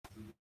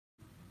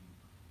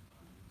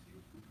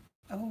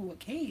Oh,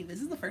 okay.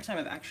 This is the first time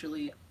I've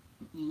actually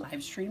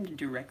live streamed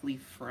directly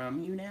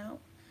from you now.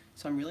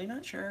 So I'm really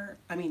not sure.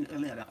 I mean,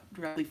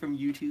 directly from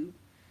YouTube.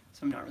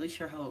 So I'm not really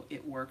sure how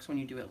it works when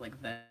you do it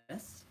like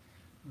this.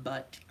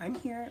 But I'm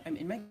here, I'm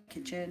in my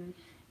kitchen,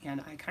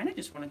 and I kind of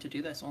just wanted to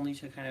do this only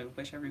to kind of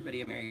wish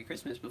everybody a Merry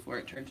Christmas before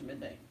it turns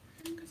midnight.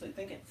 Because I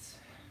think it's,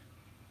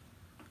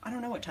 I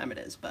don't know what time it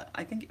is, but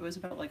I think it was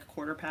about like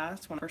quarter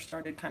past when I first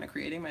started kind of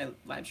creating my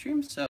live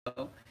stream. So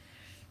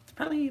it's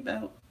probably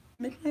about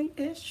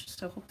midnight-ish,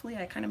 so hopefully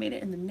I kind of made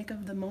it in the nick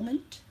of the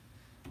moment.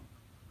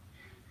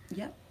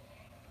 Yep.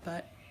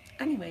 But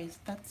anyways,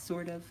 that's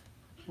sort of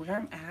where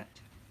I'm at.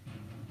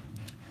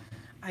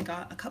 I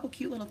got a couple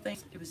cute little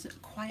things. It was a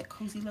quiet,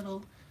 cozy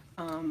little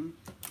um,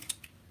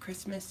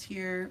 Christmas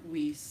here.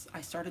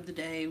 I started the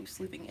day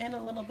sleeping in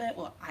a little bit.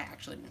 Well, I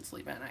actually didn't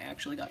sleep in. I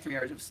actually got 3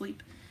 hours of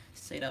sleep.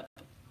 Stayed up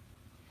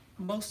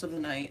most of the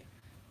night,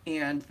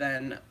 and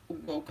then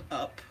woke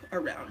up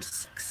around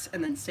 6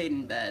 and then stayed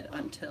in bed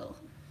until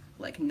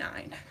like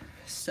 9.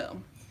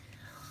 So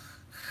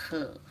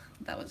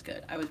that was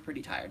good. I was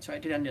pretty tired, so I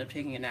did end up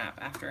taking a nap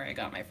after I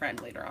got my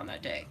friend later on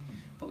that day.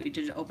 But we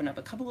did open up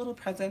a couple little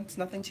presents,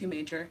 nothing too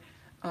major.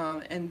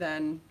 And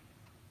then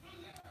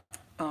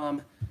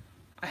um,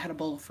 I had a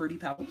bowl of Fruity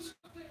Pebbles.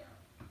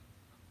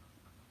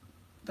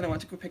 Then I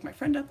went to go pick my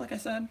friend up, like I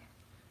said.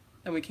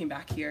 Then we came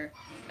back here,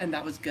 and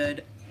that was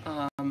good.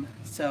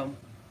 So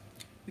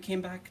we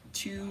came back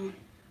to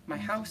my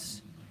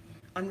house,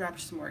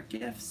 unwrapped some more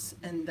gifts,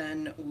 and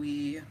then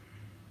we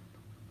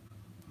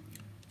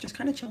just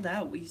kind of chilled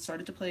out. We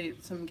started to play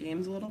some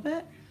games a little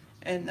bit,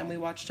 and then we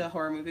watched a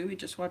horror movie. We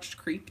just watched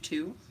Creep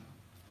 2.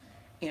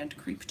 And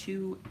Creep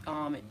 2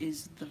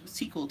 is the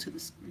sequel to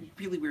this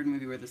really weird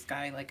movie where this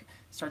guy like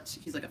starts,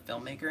 he's like a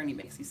filmmaker and he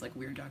makes these like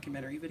weird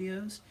documentary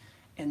videos,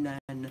 and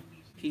then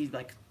he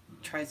like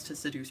tries to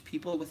seduce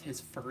people with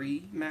his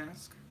furry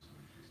mask.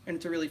 And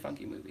it's a really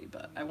funky movie,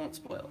 but I won't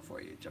spoil it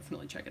for you.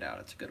 Definitely check it out.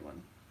 It's a good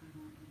one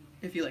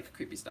if you like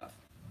creepy stuff.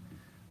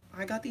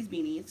 I got these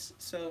beanies,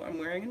 so I'm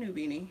wearing a new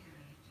beanie.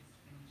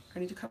 I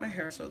need to cut my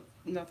hair so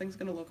nothing's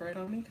gonna look right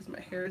on me because my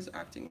hair is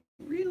acting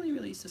really,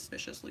 really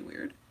suspiciously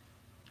weird.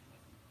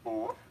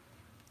 Aww.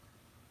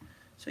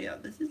 So yeah,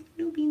 this is the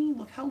new beanie.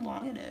 Look how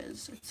long it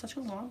is. It's such a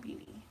long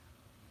beanie.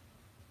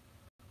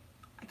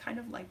 I kind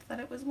of liked that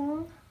it was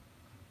long.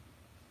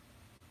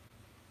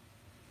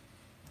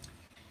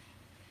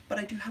 But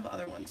I do have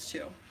other ones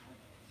too.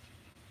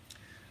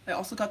 I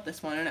also got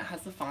this one, and it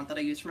has the font that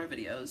I use for my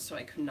videos, so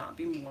I could not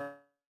be more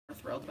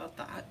thrilled about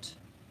that.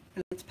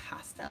 And it's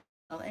pastel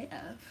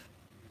AF,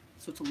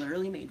 so it's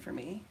literally made for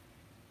me.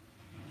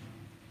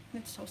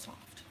 And it's so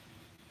soft.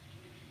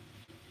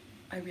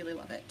 I really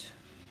love it.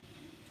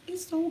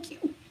 It's so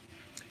cute.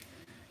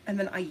 And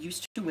then I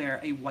used to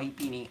wear a white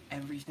beanie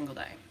every single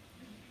day.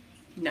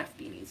 Neff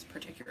beanies,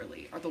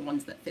 particularly, are the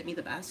ones that fit me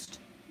the best.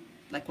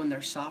 Like when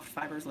they're soft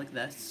fibers like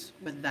this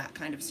with that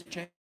kind of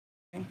stitching,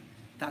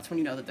 that's when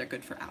you know that they're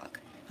good for Alec.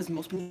 Because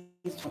most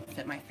beanies don't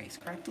fit my face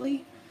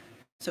correctly,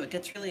 so it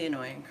gets really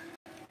annoying.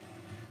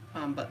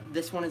 But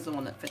this one is the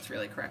one that fits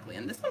really correctly.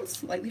 And this one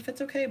slightly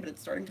fits okay, but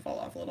it's starting to fall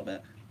off a little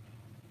bit.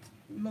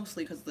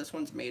 Mostly because this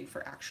one's made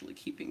for actually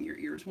keeping your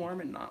ears warm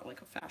and not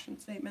like a fashion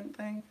statement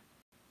thing.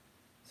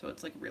 So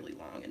it's like really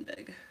long and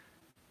big.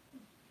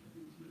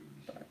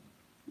 But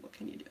what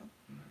can you do?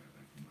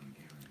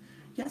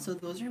 Yeah, so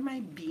those are my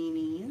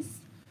beanies.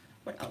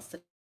 What else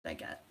did I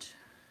get?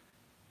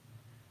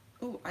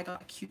 Oh, I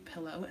got a cute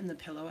pillow, and the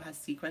pillow has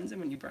sequins,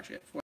 and when you brush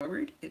it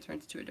forward, it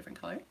turns to a different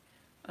color.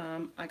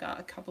 I got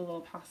a couple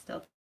little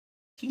pastel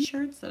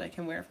t-shirts that I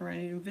can wear for my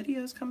new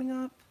videos coming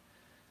up.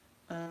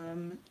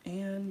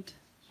 And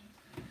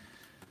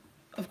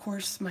of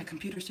course, my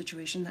computer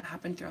situation that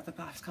happened throughout the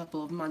past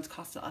couple of months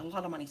cost a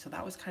lot of money, so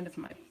that was kind of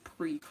my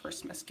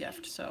pre-Christmas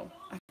gift. So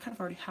I kind of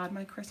already had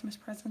my Christmas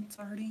presents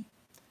already,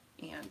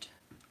 and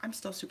I'm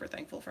still super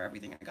thankful for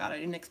everything I got. I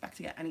didn't expect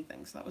to get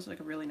anything, so that was like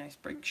a really nice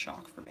big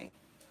shock for me.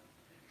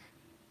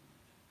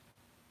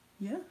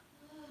 Yeah,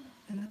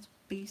 and that's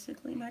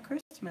basically my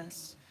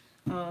Christmas.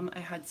 I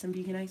had some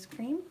vegan ice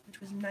cream,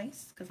 which was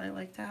nice because I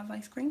like to have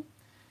ice cream.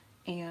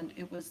 And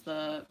it was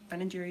the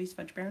Ben & Jerry's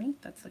fudge brownie.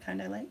 That's the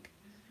kind I like.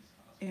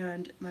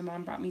 And my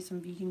mom brought me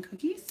some vegan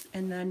cookies,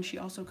 and then she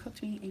also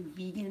cooked me a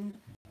vegan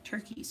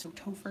turkey, so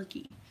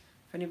tofurkey.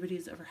 If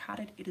anybody's ever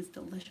had it, it is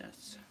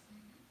delicious.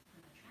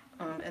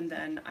 And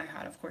then I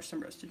had, of course,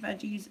 some roasted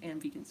veggies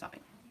and vegan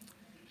stuffing.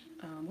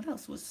 What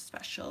else was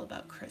special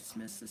about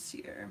Christmas this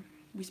year?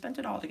 We spent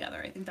it all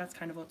together. I think that's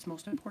kind of what's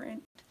most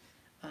important.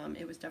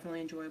 It was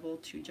definitely enjoyable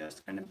to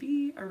just kind of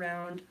be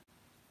around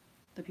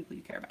the people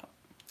you care about.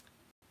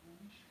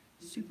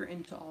 Super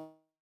into all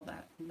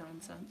that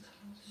nonsense.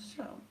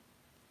 So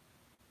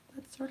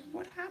that's sort of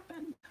what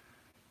happened.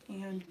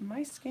 And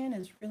my skin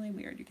is really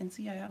weird. You can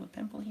see I have a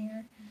pimple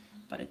here,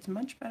 but it's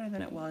much better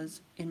than it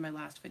was in my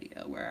last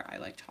video where I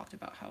like talked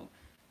about how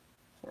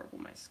horrible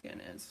my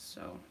skin is.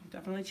 So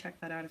definitely check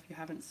that out if you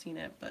haven't seen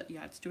it. But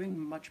yeah, it's doing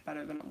much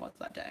better than it was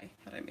that day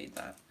that I made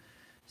that.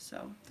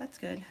 So that's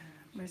good.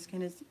 My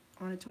skin is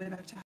on its way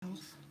back to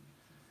health.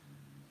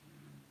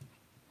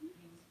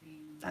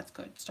 that's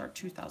good. Start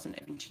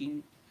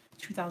 2018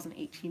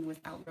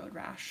 without road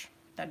rash.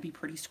 That'd be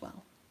pretty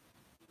swell.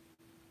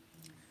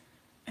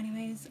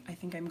 Anyways, I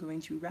think I'm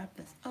going to wrap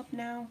this up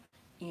now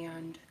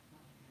and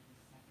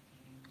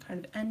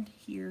kind of end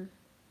here.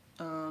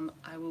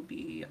 I will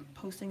be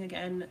posting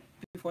again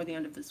before the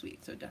end of this week,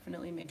 so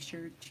definitely make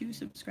sure to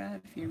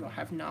subscribe if you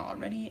have not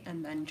already,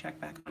 and then check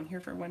back on here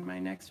for when my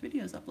next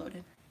video is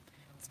uploaded.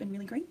 It's been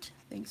really great.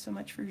 Thanks so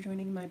much for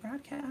joining my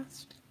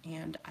broadcast,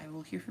 and I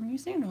will hear from you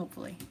soon,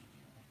 hopefully.